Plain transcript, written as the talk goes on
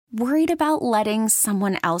Worried about letting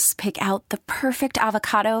someone else pick out the perfect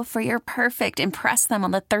avocado for your perfect impress them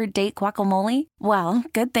on the third date guacamole? Well,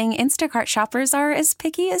 good thing Instacart shoppers are as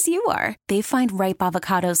picky as you are. They find ripe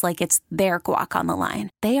avocados like it's their guac on the line.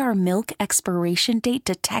 They are milk expiration date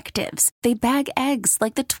detectives. They bag eggs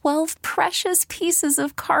like the 12 precious pieces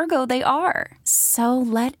of cargo they are. So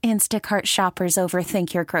let Instacart shoppers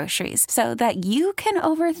overthink your groceries so that you can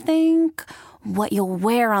overthink what you'll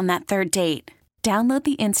wear on that third date. Download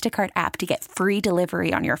the Instacart app to get free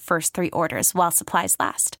delivery on your first 3 orders while supplies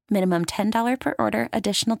last. Minimum $10 per order.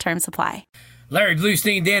 Additional terms apply. Larry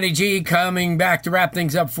Blustein, Danny G, coming back to wrap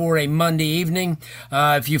things up for a Monday evening.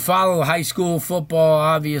 If you follow high school football,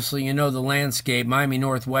 obviously you know the landscape. Miami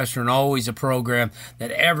Northwestern, always a program that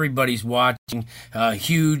everybody's watching.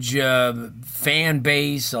 Huge fan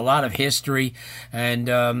base, a lot of history,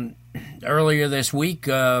 and earlier this week,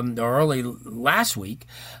 or early last week,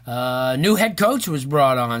 new head coach was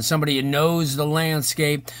brought on, somebody who knows the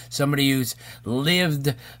landscape, somebody who's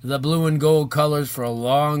lived the blue and gold colors for a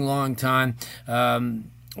long, long time.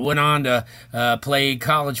 Went on to play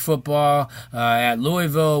college football at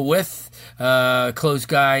Louisville with close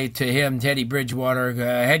guy to him, Teddy Bridgewater.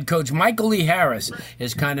 Head coach Michaelee Harris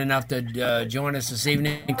is kind enough to join us this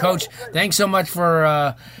evening. Coach, thanks so much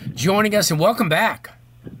for joining us, and welcome back.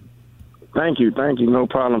 Thank you. No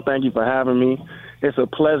problem. Thank you for having me. It's a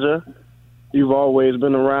pleasure. You've always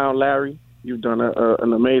been around, Larry. You've done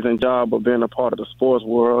an amazing job of being a part of the sports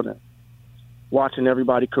world and watching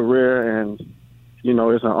everybody's career. And, you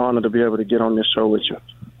know, it's an honor to be able to get on this show with you.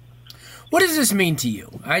 What does this mean to you?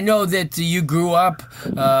 I know that you grew up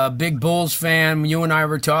a big Bulls fan. You and I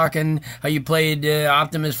were talking how you played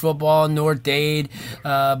Optimist football in North Dade.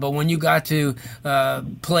 But when you got to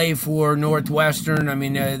play for Northwestern, I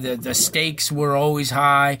mean, the stakes were always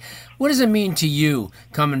high. What does it mean to you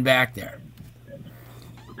coming back there?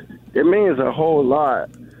 It means a whole lot.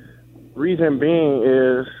 Reason being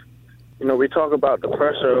is, you know, we talk about the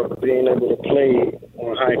pressure of being able to play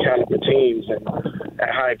on high-caliber teams and at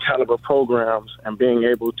high-caliber programs and being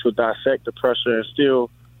able to dissect the pressure and still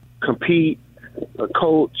compete,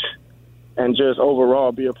 coach, and just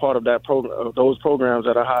overall be a part of that program, those programs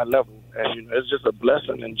at a high level. And you know, it's just a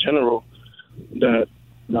blessing in general that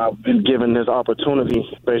I've been given this opportunity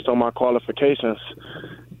based on my qualifications.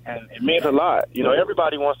 And it means a lot. You know,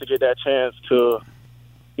 everybody wants to get that chance to,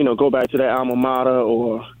 you know, go back to their alma mater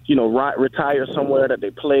or, you know, retire somewhere that they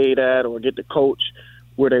played at or get to coach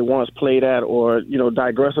where they once played at or, you know,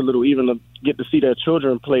 digress a little, even to get to see their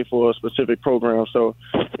children play for a specific program. So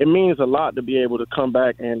it means a lot to be able to come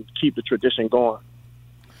back and keep the tradition going.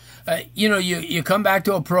 You know, you come back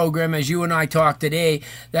to a program, as you and I talked today,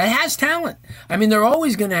 that has talent. I mean, they're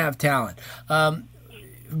always going to have talent.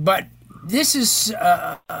 But this is,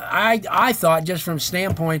 I thought, just from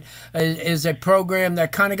standpoint, is a program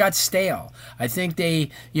that kind of got stale. I think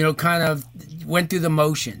they, you know, kind of went through the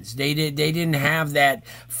motions. They didn't have that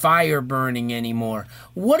fire burning anymore.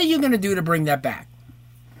 What are you going to do to bring that back?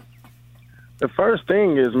 The first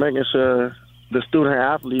thing is making sure the student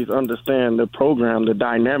athletes understand the program, the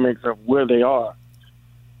dynamics of where they are.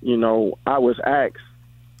 You know, I was asked,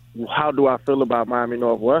 how do I feel about Miami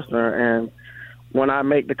Northwestern? And when I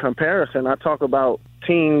make the comparison, I talk about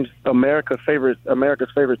teams, America's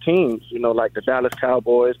favorite teams, you know, like the Dallas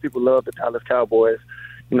Cowboys. People love the Dallas Cowboys.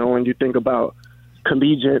 You know, when you think about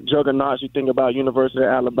collegiate juggernauts, you think about University of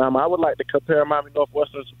Alabama. I would like to compare Miami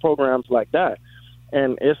Northwestern to programs like that.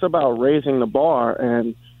 And it's about raising the bar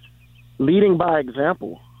and leading by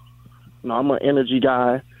example. You know, I'm an energy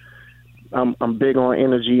guy. I'm big on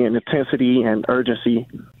energy and intensity and urgency.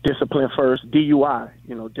 Discipline first, DUI,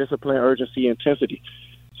 you know, discipline, urgency, intensity.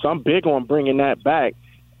 So I'm big on bringing that back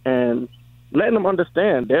and letting them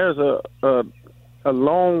understand there's a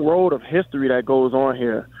long road of history that goes on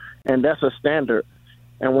here, and that's a standard.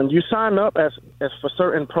 And when you sign up as for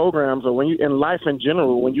certain programs or when you in life in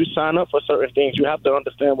general, when you sign up for certain things, you have to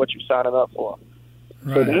understand what you're signing up for.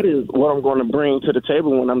 Right. So that is what I'm going to bring to the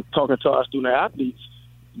table when I'm talking to our student athletes,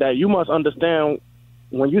 that you must understand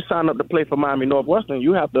when you sign up to play for Miami Northwestern,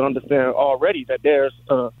 you have to understand already that there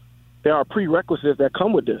are prerequisites that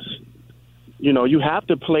come with this. You know, you have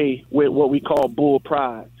to play with what we call bull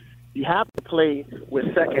pride. You have to play with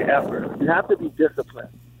second effort. You have to be disciplined.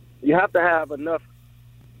 You have to have enough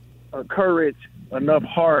courage, enough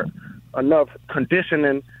heart, enough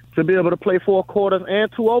conditioning to be able to play 4 quarters and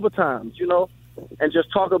 2 overtimes, you know, and just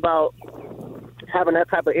talk about having that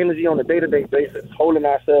type of energy on a day-to-day basis, holding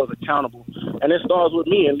ourselves accountable. And it starts with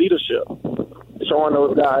me in leadership, showing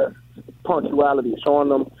those guys punctuality, showing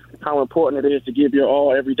them how important it is to give your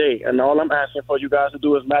all every day. And all I'm asking for you guys to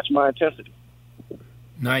do is match my intensity.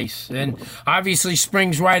 Nice. And obviously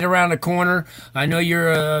spring's right around the corner. I know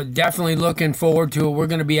you're definitely looking forward to it. We're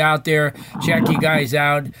going to be out there, check you guys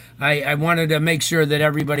out. I wanted to make sure that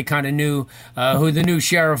everybody kind of knew who the new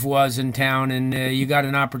sheriff was in town, and you got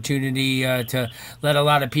an opportunity to let a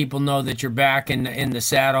lot of people know that you're back in the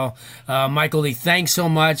saddle. Michaelee, thanks so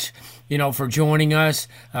much, for joining us.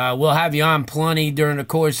 We'll have you on plenty during the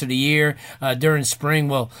course of the year. During spring,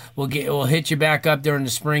 we'll hit you back up during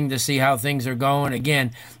the spring to see how things are going.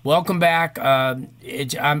 Again, welcome back.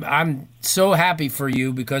 I'm so happy for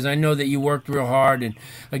you because I know that you worked real hard. And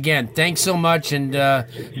again, thanks so much, and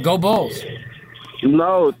go Bulls.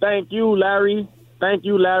 No, thank you, Larry. Thank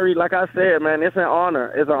you, Larry. Like I said, man, it's an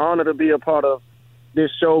honor. It's an honor to be a part of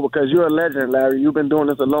this show because you're a legend, Larry. You've been doing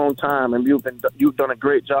this a long time, and you've done a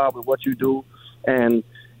great job with what you do. And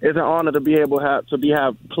it's an honor to be able to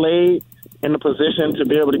have played in the position to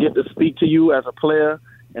be able to get to speak to you as a player,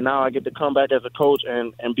 and now I get to come back as a coach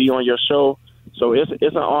and be on your show. So it's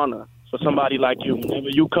an honor for somebody like you. Whenever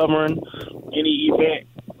you covering any event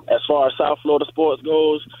as far as South Florida sports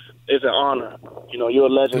goes, it's an honor. You're a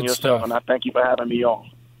legend yourself, and I thank you for having me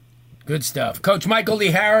on. Good stuff. Coach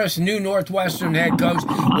Michaelee Harris, new Northwestern head coach,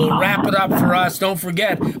 will wrap it up for us. Don't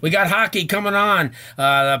forget, we got hockey coming on.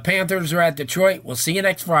 The Panthers are at Detroit. We'll see you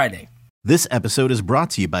next Friday. This episode is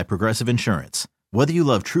brought to you by Progressive Insurance. Whether you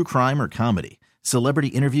love true crime or comedy, celebrity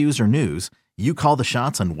interviews or news, you call the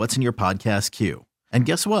shots on what's in your podcast queue. And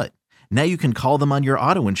guess what? Now you can call them on your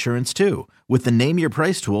auto insurance too with the Name Your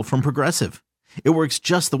Price tool from Progressive. It works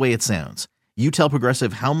just the way it sounds. You tell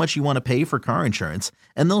Progressive how much you want to pay for car insurance,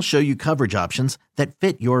 and they'll show you coverage options that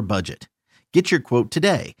fit your budget. Get your quote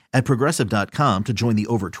today at Progressive.com to join the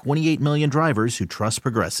over 28 million drivers who trust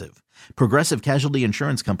Progressive. Progressive Casualty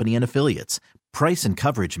Insurance Company and Affiliates. Price and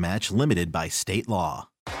coverage match limited by state law.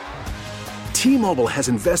 T-Mobile has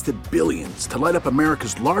invested billions to light up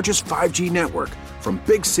America's largest 5G network, from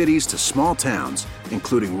big cities to small towns,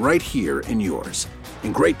 including right here in yours.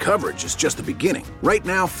 And great coverage is just the beginning. Right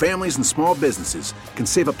now, families and small businesses can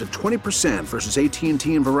save up to 20% versus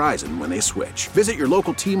AT&T and Verizon when they switch. Visit your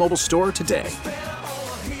local T-Mobile store today.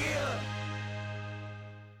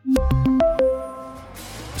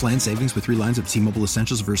 Plan savings with 3 lines of T-Mobile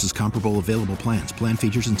Essentials versus comparable available plans. Plan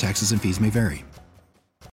features and taxes and fees may vary.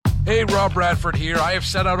 Hey, Rob Bradford here. I have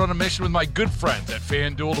set out on a mission with my good friends at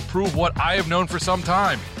FanDuel to prove what I have known for some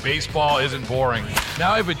time. Baseball isn't boring.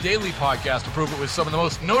 Now I have a daily podcast to prove it with some of the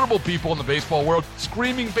most notable people in the baseball world,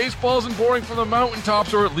 screaming baseball isn't boring from the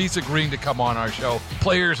mountaintops, or at least agreeing to come on our show.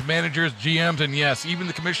 Players, managers, GMs, and yes, even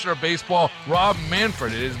the commissioner of baseball, Rob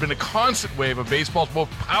Manfred. It has been a constant wave of baseball's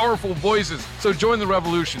most powerful voices. So join the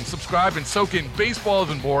revolution. Subscribe and soak in Baseball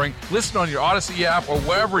Isn't Boring. Listen on your Odyssey app or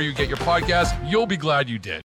wherever you get your podcasts. You'll be glad you did.